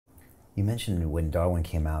You mentioned when Darwin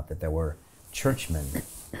came out that there were churchmen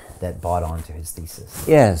that bought onto his thesis.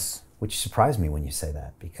 Yes. Which surprised me when you say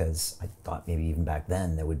that, because I thought maybe even back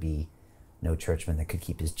then there would be no churchman that could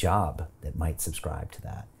keep his job that might subscribe to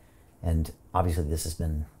that. And obviously this has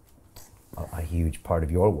been a huge part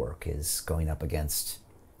of your work, is going up against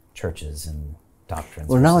churches and doctrines.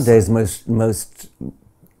 Well, nowadays most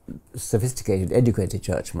sophisticated, educated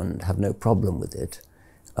churchmen have no problem with it.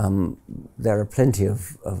 There are plenty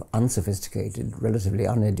of unsophisticated, relatively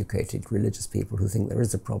uneducated religious people who think there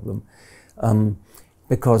is a problem,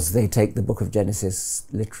 because they take the book of Genesis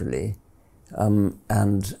literally,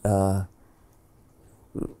 and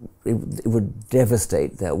it would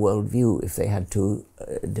devastate their worldview if they had to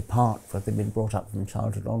depart, for they've been brought up from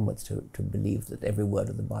childhood onwards to believe that every word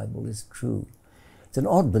of the Bible is true. It's an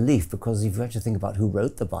odd belief, because if you actually think about who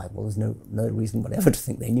wrote the Bible, there's no reason whatever to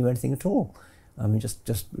think they knew anything at all. I mean, just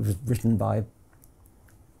it was written by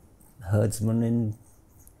herdsmen in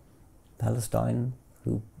Palestine,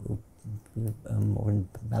 or in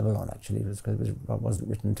Babylon actually. It wasn't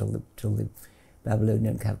written till the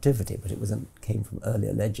Babylonian captivity, but came from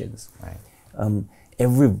earlier legends. Right.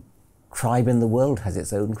 Every tribe in the world has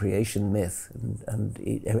its own creation myth, and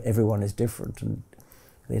everyone is different, and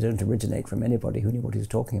they don't originate from anybody who knew what he was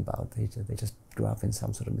talking about. They just grew up in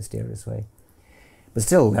some sort of mysterious way. But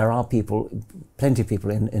still, there are plenty of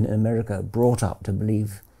people in America brought up to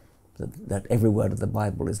believe that every word of the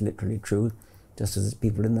Bible is literally true, just as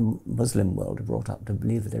people in the Muslim world are brought up to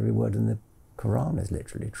believe that every word in the Quran is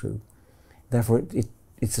literally true. Therefore,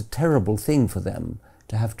 it's a terrible thing for them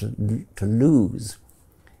to have to lose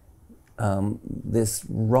this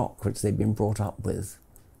rock which they've been brought up with,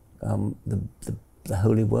 the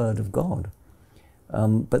holy word of God.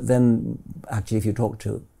 But then, actually, if you talk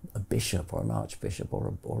to a bishop or an archbishop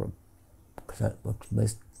or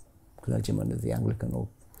most clergymen of the Anglican or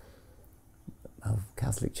of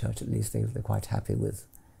Catholic Church, at least, they're quite happy with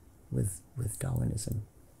Darwinism.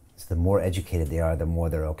 So the more educated they are, the more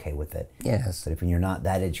they're okay with it. Yes. But if you're not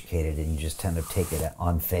that educated and you just tend to take it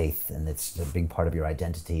on faith, and it's a big part of your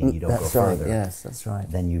identity, and you don't go further, yes, that's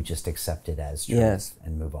right. then you just accept it as true, yes,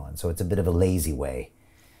 and move on. So it's a bit of a lazy way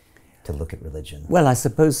to look at religion. Well, I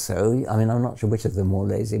suppose so. I mean, I'm not sure which of them more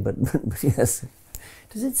lazy, but yes.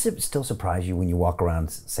 Does it still surprise you when you walk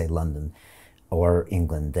around, say, London or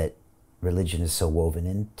England, that religion is so woven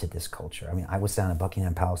into this culture? I mean, I was down at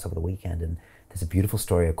Buckingham Palace over the weekend, and there's a beautiful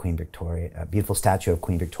story of Queen Victoria, a beautiful statue of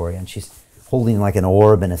Queen Victoria, and she's holding like an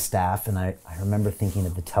orb and a staff, and I remember thinking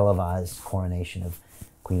of the televised coronation of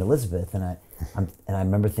Queen Elizabeth, and I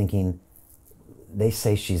remember thinking, they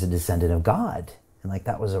say she's a descendant of God. And like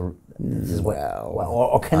that was this is what,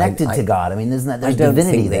 or connected to God. I mean, isn't that, there's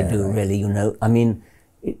divinity there? I don't think they do, right? Really. You know, I mean,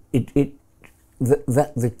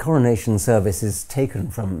 the coronation service is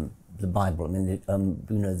taken from the Bible. I mean,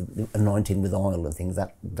 you know, the anointing with oil and things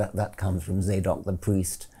that comes from Zadok the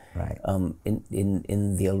priest, right?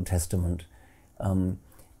 In the Old Testament.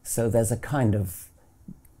 So there's a kind of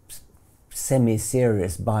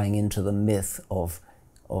semi-serious buying into the myth of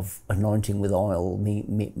anointing with oil,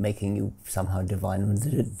 making you somehow divine,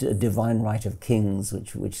 the divine right of kings,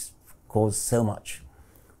 which caused so much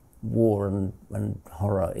war and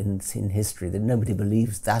horror in history that nobody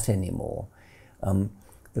believes that anymore.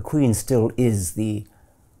 The Queen still is the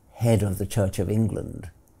head of the Church of England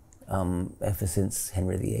ever since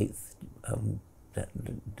Henry VIII.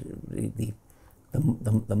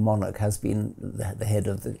 The monarch has been the head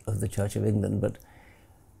of the Church of England, but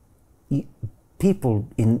people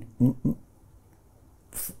in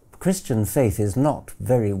Christian faith is not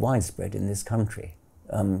very widespread in this country.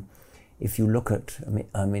 If you look at,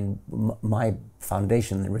 I mean, my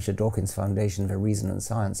foundation, the Richard Dawkins Foundation for Reason and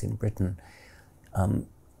Science in Britain,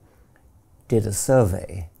 did a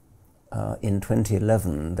survey in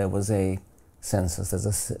 2011. There was a census.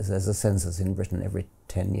 There's a census in Britain every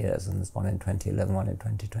 10 years, and there's one in 2011, one in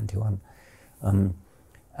 2021,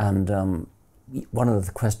 one of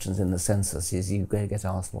the questions in the census is you get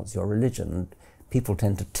asked, what's your religion? And people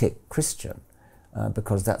tend to tick Christian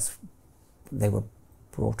because they were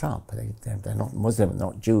brought up. They're not Muslim,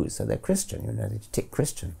 not Jews, so they're Christian, you know, they tick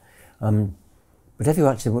Christian. But if you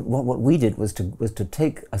actually, what we did was to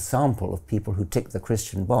take a sample of people who tick the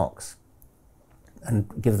Christian box and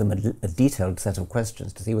give them a detailed set of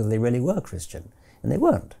questions to see whether they really were Christian. And they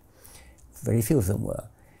weren't. Very few of them were.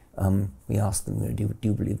 We asked them, you know, do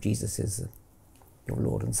you believe Jesus is your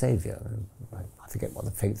Lord and Saviour? I forget what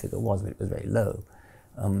the faith figure was, but it was very low.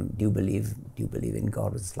 Do you believe in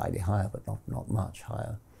God? Was slightly higher, but not much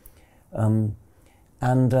higher.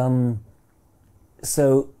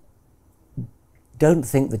 So don't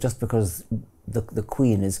think that just because the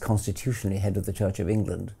Queen is constitutionally head of the Church of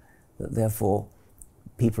England, that therefore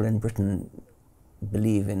people in Britain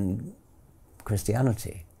believe in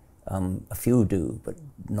Christianity. A few do, but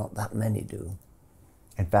not that many do.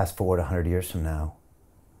 And fast forward 100 years from now,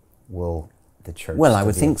 will the church? Well, I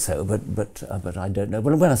would think so, but I don't know.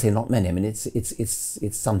 Well, when I say not many, I mean it's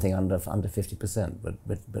something under 50%.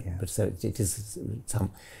 But so it is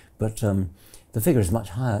some. But the figure is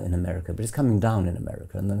much higher in America, but it's coming down in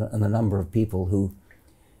America, and the number of people who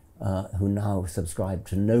now subscribe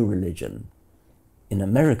to no religion in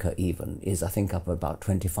America even is, I think, up about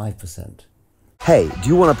 25%. Hey, do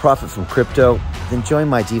you want to profit from crypto? Then join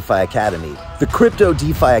my DeFi Academy. The Crypto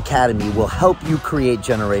DeFi Academy will help you create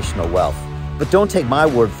generational wealth. But don't take my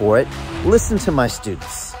word for it. Listen to my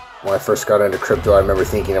students. When I first got into crypto, I remember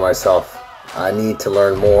thinking to myself, I need to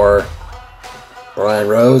learn more. Brian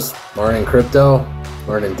Rose, learning crypto,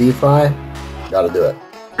 learning DeFi, gotta do it.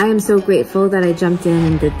 I am so grateful that I jumped in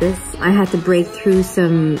and did this. I had to break through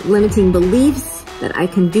some limiting beliefs that I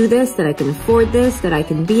can do this, that I can afford this, that I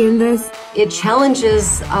can be in this. It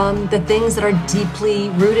challenges the things that are deeply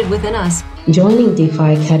rooted within us. Joining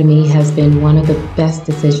DeFi Academy has been one of the best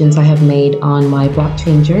decisions I have made on my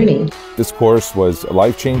blockchain journey. This course was a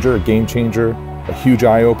life changer, a game changer, a huge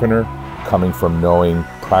eye-opener, coming from knowing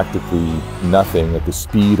practically nothing at the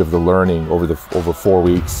speed of the learning over 4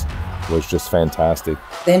 weeks was just fantastic.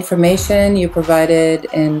 The information you provided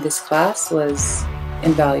in this class was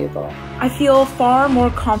invaluable. I feel far more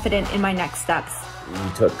confident in my next steps.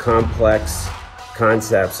 You took complex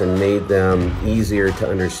concepts and made them easier to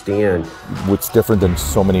understand. What's different than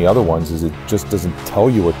so many other ones is it just doesn't tell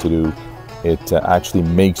you what to do. It actually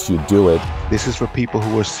makes you do it. This is for people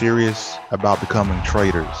who are serious about becoming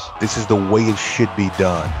traders. This is the way it should be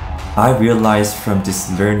done. I realized from this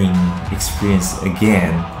learning experience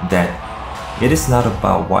again that it is not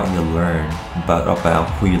about what you learn, but about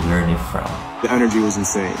who you learn it from. The energy was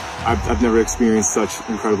insane. I've never experienced such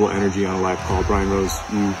incredible energy on a live call. Brian Rose,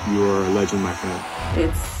 you are a legend, my friend.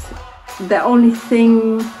 It's the only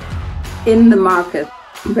thing in the market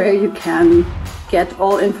where you can get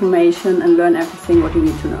all information and learn everything what you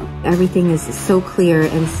need to know. Everything is so clear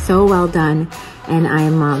and so well done, and I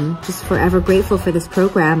am just forever grateful for this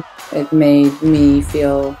program. It made me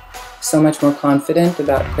feel so much more confident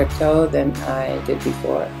about crypto than I did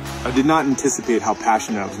before. I did not anticipate how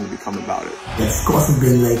passionate I was going to become about it. This course has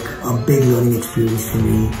been like a big learning experience for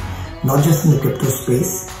me, not just in the crypto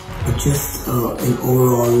space, but just in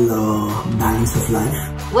overall balance of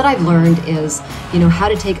life. What I've learned is, how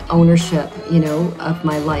to take ownership, of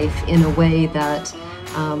my life in a way that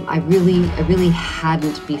I really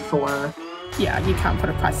hadn't before. Yeah, you can't put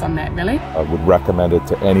a price on that, really. I would recommend it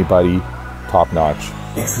to anybody, top notch.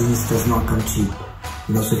 Excellence does not come cheap.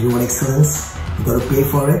 So if you want excellence, you got to pay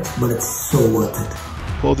for it, but it's so worth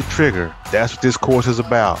it. Pull the trigger. That's what this course is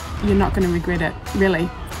about. You're not going to regret it, really.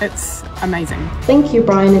 It's amazing. Thank you,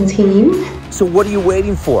 Brian and team. So what are you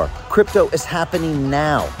waiting for? Crypto is happening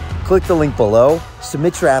now. Click the link below,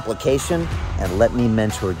 submit your application, and let me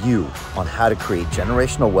mentor you on how to create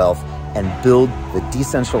generational wealth and build the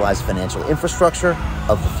decentralized financial infrastructure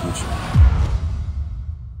of the future.